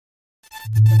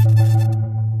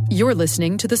You're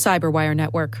listening to the Cyberwire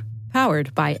Network,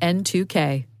 powered by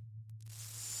N2K.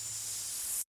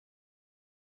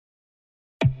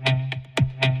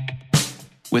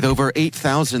 With over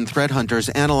 8,000 threat hunters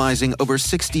analyzing over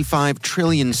 65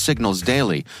 trillion signals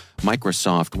daily,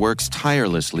 Microsoft works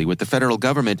tirelessly with the federal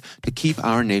government to keep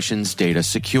our nation's data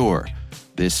secure.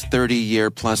 This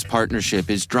 30-year-plus partnership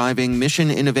is driving mission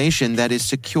innovation that is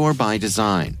secure by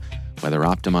design. Whether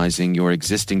optimizing your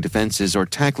existing defenses or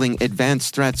tackling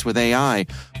advanced threats with AI,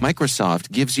 Microsoft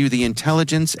gives you the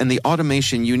intelligence and the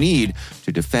automation you need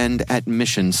to defend at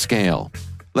mission scale.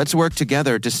 Let's work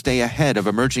together to stay ahead of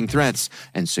emerging threats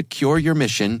and secure your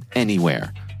mission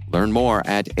anywhere. Learn more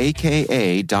at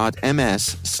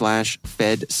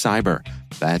aka.ms/fedcyber.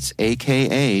 That's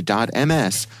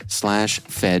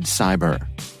aka.ms/fedcyber.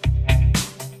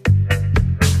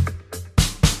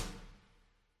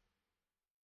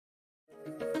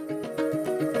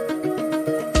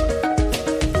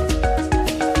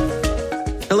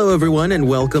 Hello, everyone, and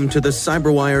welcome to the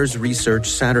CyberWire's Research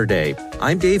Saturday.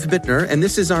 I'm Dave Bittner, and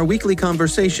this is our weekly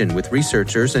conversation with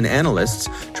researchers and analysts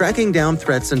tracking down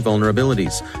threats and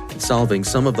vulnerabilities and solving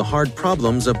some of the hard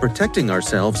problems of protecting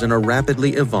ourselves in a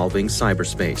rapidly evolving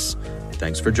cyberspace.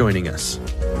 Thanks for joining us.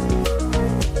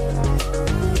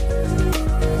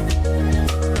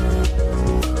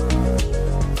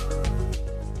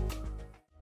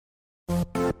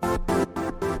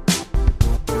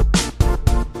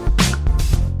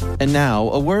 And now,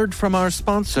 a word from our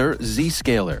sponsor,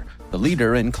 Zscaler, the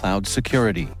leader in cloud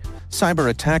security. Cyber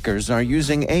attackers are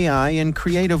using AI in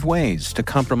creative ways to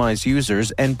compromise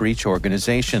users and breach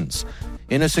organizations.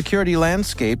 In a security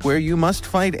landscape where you must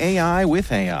fight AI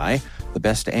with AI, the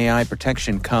best AI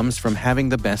protection comes from having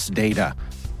the best data.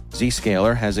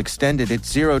 Zscaler has extended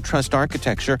its Zero Trust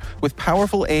architecture with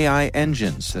powerful AI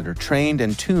engines that are trained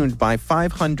and tuned by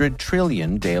 500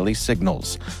 trillion daily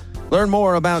signals. Learn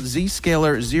more about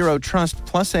Zscaler Zero Trust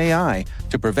Plus AI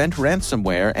to prevent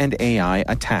ransomware and AI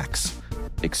attacks.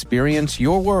 Experience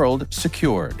your world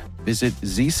secured. Visit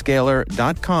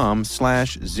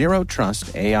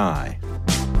zscaler.com/zerotrustai.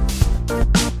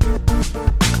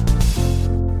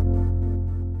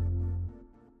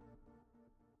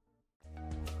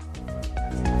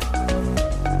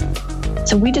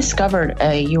 So we discovered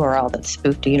a URL that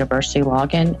spoofed a university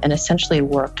login and essentially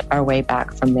worked our way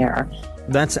back from there.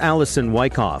 That's Allison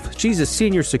Wyckoff. She's a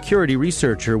senior security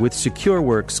researcher with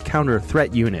SecureWorks Counter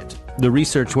Threat Unit. The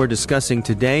research we're discussing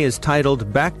today is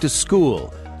titled Back to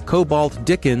School: Cobalt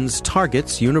Dickens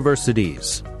Targets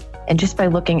Universities. And just by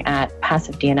looking at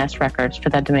passive DNS records for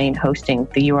that domain hosting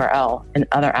the URL and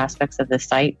other aspects of the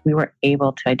site, we were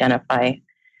able to identify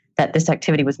that this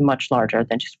activity was much larger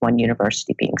than just one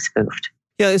university being spoofed.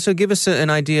 Yeah, so give us an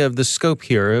idea of the scope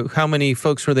here. How many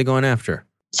folks were they going after?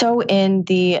 So in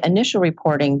the initial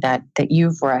reporting that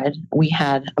you've read, we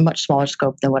had a much smaller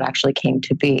scope than what actually came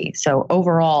to be. So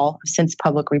overall, since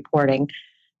public reporting,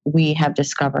 we have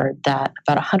discovered that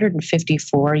about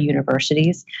 154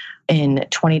 universities in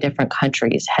 20 different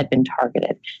countries had been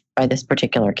targeted by this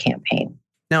particular campaign.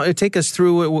 Now, take us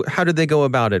through, how did they go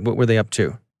about it? What were they up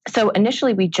to? So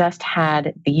initially, we just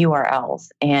had the URLs.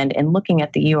 And in looking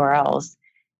at the URLs,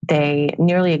 they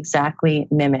nearly exactly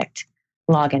mimicked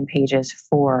login pages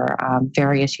for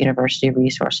various university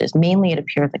resources. Mainly, it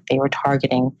appeared like they were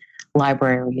targeting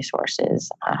library resources.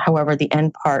 However, the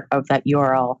end part of that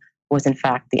URL was in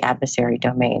fact the adversary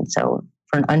domain. So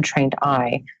for an untrained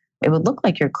eye, it would look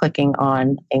like you're clicking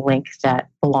on a link that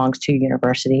belongs to a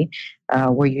university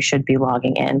where you should be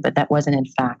logging in, but that wasn't in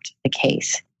fact the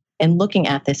case. In looking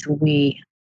at this, we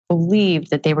believed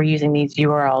that they were using these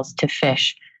URLs to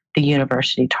phish the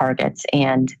university targets.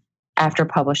 And after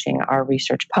publishing our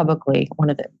research publicly, one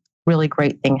of the really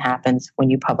great thing happens when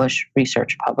you publish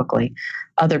research publicly.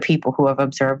 Other people who have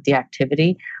observed the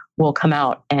activity will come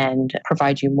out and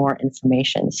provide you more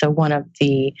information. So one of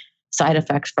the side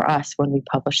effects for us when we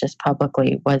published this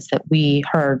publicly was that we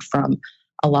heard from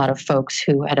a lot of folks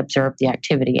who had observed the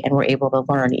activity and were able to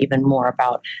learn even more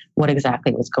about what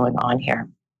exactly was going on here.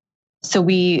 So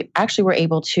we actually were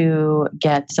able to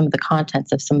get some of the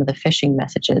contents of some of the phishing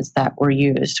messages that were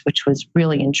used, which was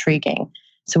really intriguing.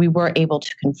 So we were able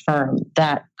to confirm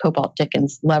that Cobalt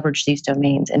Dickens leveraged these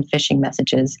domains and phishing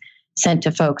messages sent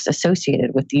to folks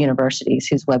associated with the universities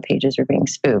whose web pages are being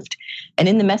spoofed. And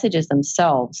in the messages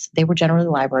themselves, they were generally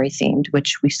library themed,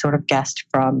 which we sort of guessed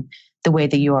from the way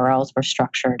the URLs were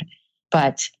structured.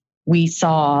 But we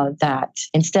saw that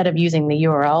instead of using the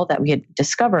URL that we had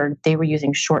discovered, they were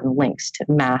using shortened links to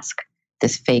mask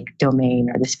this fake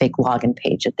domain or this fake login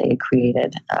page that they had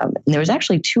created. And there was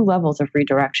actually 2 levels of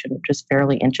redirection, which was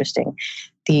fairly interesting.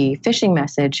 the phishing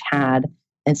message had,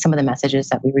 and some of the messages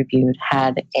that we reviewed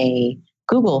had a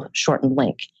Google shortened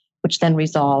link, which then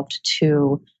resolved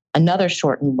to another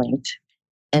shortened link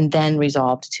and then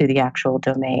resolved to the actual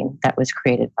domain that was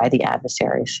created by the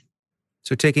adversaries.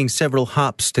 So taking several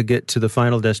hops to get to the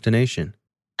final destination.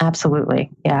 Absolutely.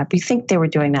 Yeah. We think they were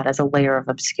doing that as a layer of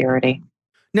obscurity.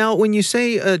 Now, when you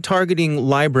say targeting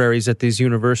libraries at these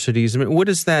universities, I mean, what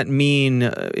does that mean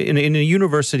in a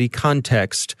university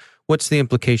context? What's the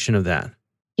implication of that?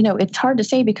 It's hard to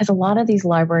say because a lot of these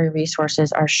library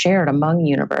resources are shared among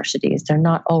universities. They're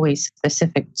not always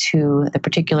specific to the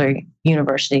particular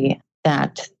university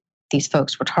that these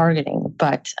folks were targeting,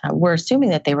 but we're assuming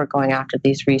that they were going after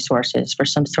these resources for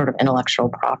some sort of intellectual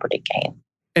property gain.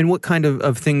 And what kind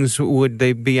of things would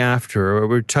they be after? Are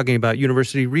we talking about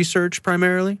university research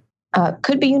primarily?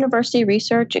 Could be university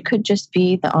research. It could just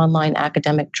be the online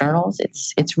academic journals.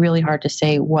 It's really hard to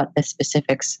say what the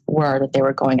specifics were that they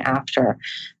were going after.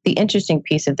 The interesting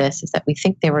piece of this is that we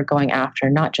think they were going after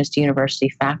not just university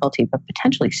faculty, but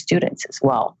potentially students as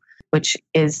well, which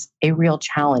is a real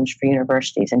challenge for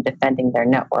universities in defending their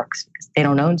networks because they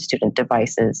don't own student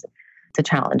devices. It's a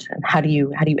challenge. And how do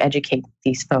you educate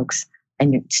these folks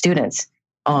and students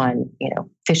on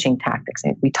phishing tactics?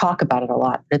 And we talk about it a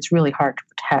lot, but it's really hard to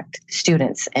protect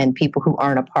students and people who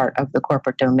aren't a part of the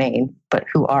corporate domain, but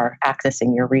who are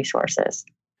accessing your resources.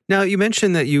 Now, you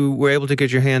mentioned that you were able to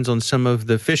get your hands on some of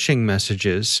the phishing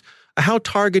messages. How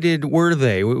targeted were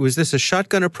they? Was this a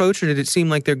shotgun approach, or did it seem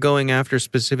like they're going after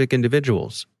specific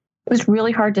individuals? It was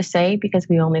really hard to say because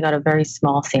we only got a very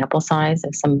small sample size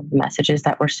of some of the messages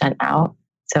that were sent out.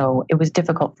 So it was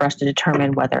difficult for us to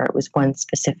determine whether it was one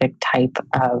specific type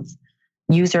of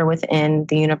user within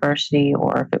the university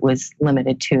or if it was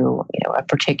limited to a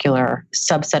particular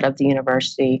subset of the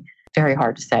university. Very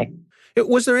hard to say.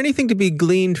 Was there anything to be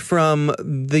gleaned from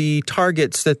the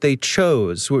targets that they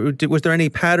chose? Was there any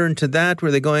pattern to that?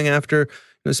 Were they going after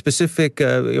specific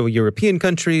European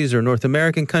countries or North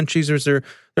American countries? Or was there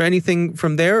anything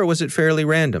from there, or was it fairly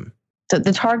random? So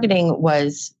the targeting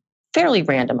was fairly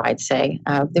random, I'd say.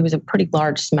 There was a pretty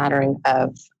large smattering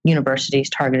of universities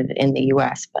targeted in the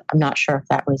U.S., but I'm not sure if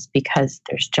that was because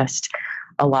there's just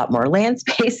a lot more land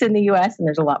space in the U.S. and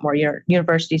there's a lot more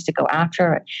universities to go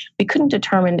after. We couldn't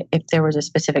determine if there was a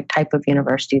specific type of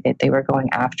university that they were going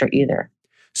after either.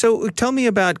 So tell me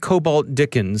about Cobalt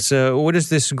Dickens. What is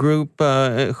this group?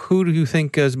 Who do you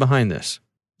think is behind this?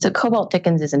 So Cobalt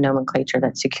Dickens is a nomenclature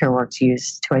that SecureWorks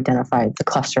used to identify the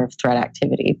cluster of threat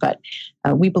activity, but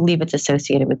we believe it's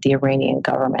associated with the Iranian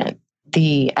government.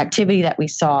 The activity that we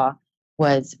saw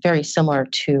was very similar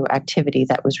to activity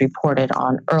that was reported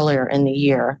on earlier in the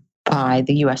year by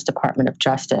the U.S. Department of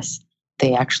Justice.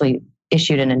 They actually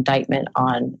issued an indictment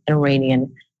on an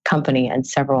Iranian company and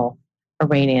several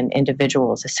Iranian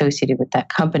individuals associated with that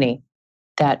company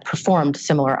that performed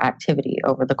similar activity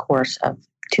over the course of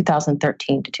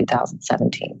 2013 to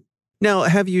 2017. Now,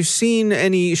 have you seen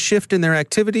any shift in their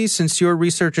activities since your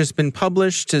research has been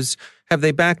published? Have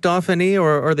they backed off any,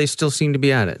 or they still seem to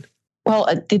be at it? Well,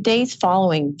 the days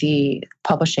following the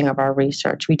publishing of our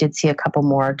research, we did see a couple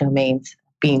more domains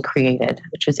being created,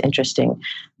 which was interesting.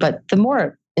 But the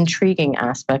more intriguing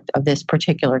aspect of this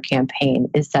particular campaign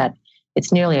is that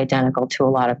it's nearly identical to a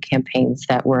lot of campaigns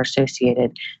that were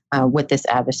associated with this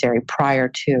adversary prior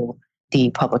to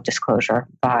the public disclosure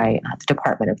by the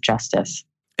Department of Justice.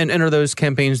 And are those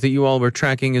campaigns that you all were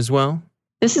tracking as well?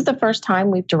 This is the first time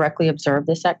we've directly observed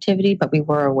this activity, but we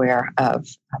were aware of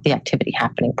the activity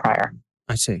happening prior.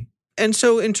 I see. And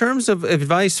so in terms of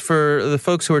advice for the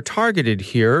folks who are targeted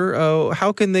here,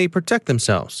 how can they protect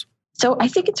themselves? So I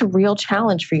think it's a real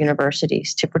challenge for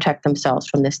universities to protect themselves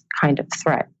from this kind of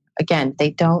threat. Again,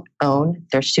 they don't own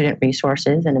their student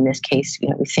resources. And in this case,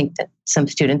 we think that some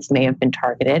students may have been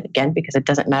targeted, again, because it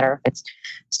doesn't matter if it's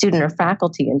student or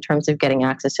faculty in terms of getting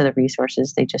access to the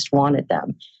resources, they just wanted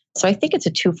them. So I think it's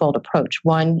a twofold approach.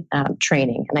 One,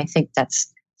 training. And I think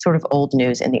that's sort of old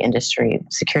news in the industry.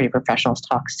 Security professionals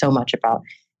talk so much about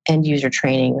end user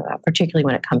training, particularly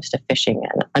when it comes to phishing.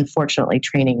 And unfortunately,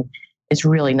 training is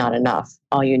really not enough.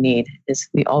 All you need is,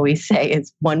 we always say,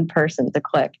 is one person to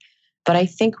click. But I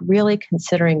think really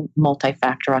considering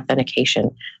multi-factor authentication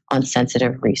on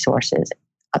sensitive resources,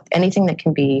 anything that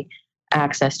can be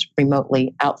accessed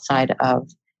remotely outside of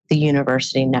the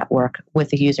university network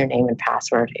with a username and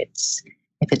password,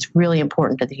 if it's really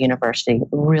important to the university,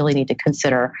 we really need to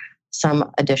consider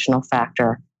some additional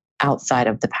factor outside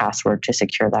of the password to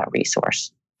secure that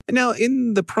resource. Now,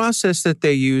 in the process that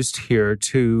they used here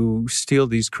to steal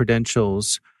these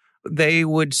credentials, they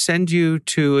would send you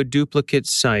to a duplicate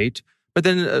site, But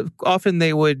then often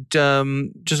they would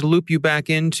just loop you back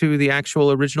into the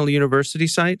actual original university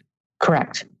site?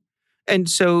 Correct. And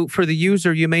so for the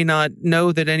user, you may not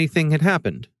know that anything had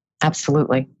happened.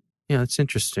 Absolutely. Yeah, it's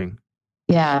interesting.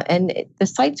 Yeah, and the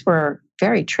sites were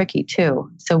very tricky too.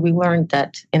 So we learned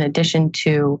that in addition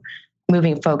to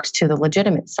moving folks to the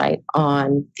legitimate site,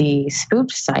 on the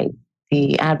spoofed site,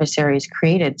 the adversaries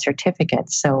created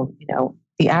certificates. So,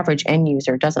 the average end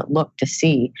user doesn't look to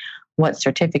see what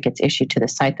certificates issued to the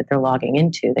site that they're logging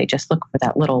into. They just look for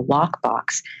that little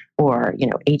lockbox or,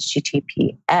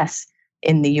 HTTPS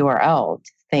in the URL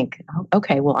to think, oh,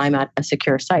 okay, well, I'm at a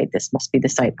secure site. This must be the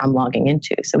site I'm logging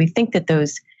into. So we think that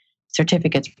those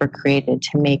certificates were created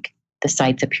to make the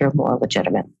sites appear more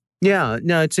legitimate. Yeah,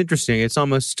 no, it's interesting. It's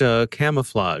almost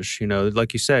camouflage,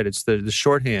 like you said, it's the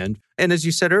shorthand. And as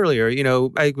you said earlier,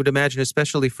 I would imagine,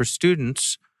 especially for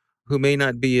students who may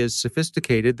not be as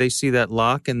sophisticated, they see that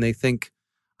lock and they think,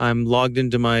 I'm logged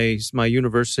into my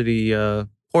university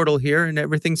portal here and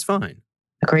everything's fine.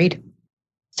 Agreed.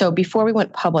 So before we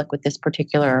went public with this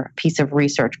particular piece of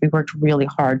research, we worked really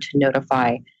hard to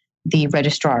notify the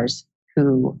registrars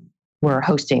who were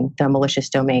hosting the malicious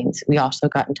domains. We also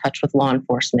got in touch with law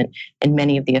enforcement in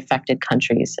many of the affected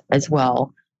countries, as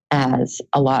well as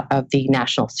a lot of the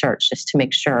national search, just to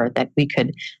make sure that we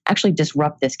could actually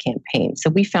disrupt this campaign.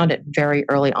 So we found it very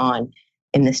early on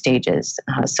in the stages,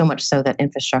 so much so that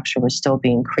infrastructure was still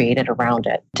being created around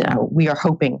it. We are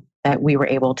hoping that we were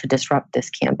able to disrupt this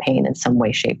campaign in some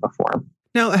way, shape, or form.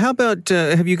 Now, how about,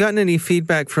 have you gotten any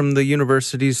feedback from the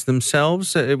universities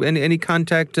themselves? Any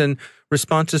contact and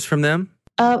responses from them?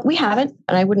 We haven't,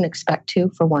 and I wouldn't expect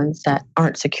to for ones that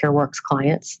aren't SecureWorks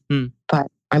clients. But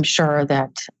I'm sure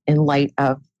that in light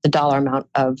of the dollar amount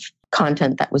of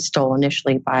content that was stolen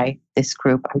initially by this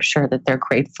group, I'm sure that they're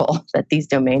grateful that these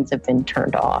domains have been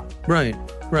turned off. Right.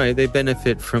 They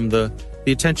benefit from the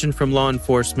attention from law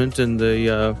enforcement and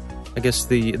the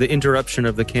interruption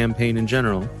of the campaign in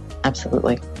general.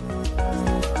 Absolutely.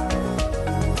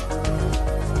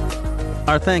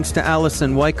 Our thanks to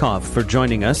Alison Wyckoff for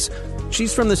joining us.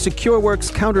 She's from the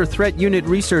SecureWorks Counter Threat Unit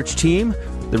research team.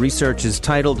 The research is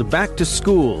titled Back to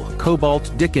School,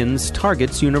 Cobalt Dickens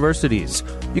Targets Universities.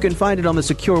 You can find it on the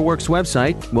SecureWorks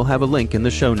website. We'll have a link in the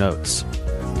show notes.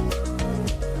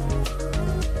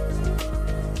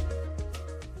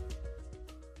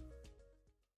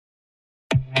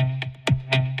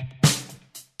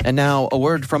 And now, a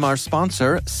word from our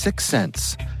sponsor,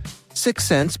 Syxsense.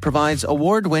 Syxsense provides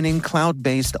award-winning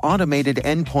cloud-based automated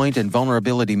endpoint and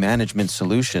vulnerability management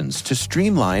solutions to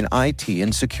streamline IT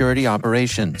and security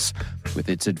operations. With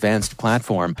its advanced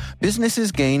platform,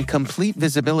 businesses gain complete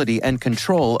visibility and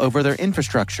control over their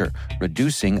infrastructure,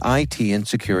 reducing IT and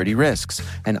security risks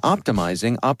and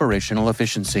optimizing operational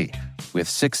efficiency. With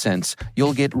Syxsense,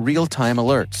 you'll get real-time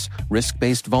alerts,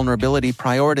 risk-based vulnerability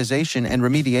prioritization and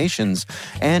remediations,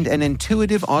 and an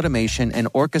intuitive automation and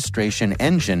orchestration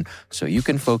engine so you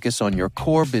can focus on your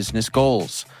core business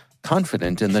goals,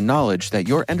 confident in the knowledge that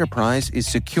your enterprise is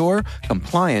secure,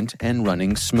 compliant, and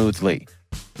running smoothly.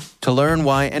 To learn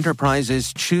why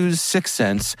enterprises choose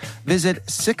Syxsense, visit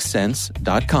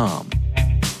syxsense.com.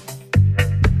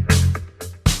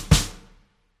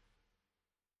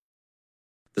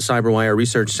 The CyberWire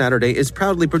Research Saturday is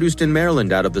proudly produced in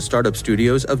Maryland out of the startup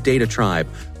studios of Data Tribe,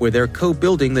 where they're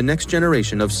co-building the next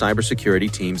generation of cybersecurity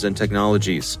teams and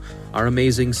technologies. Our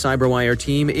amazing CyberWire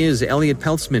team is Elliot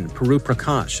Peltzman, Puru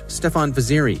Prakash, Stefan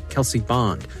Vaziri, Kelsey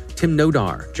Bond, Tim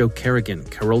Nodar, Joe Kerrigan,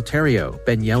 Carol Terrio,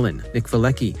 Ben Yellen, Nick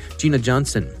Valecki, Gina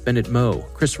Johnson, Bennett Moe,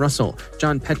 Chris Russell,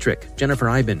 John Petrick, Jennifer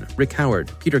Iben, Rick Howard,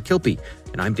 Peter Kilpie,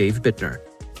 and I'm Dave Bittner.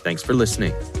 Thanks for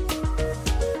listening.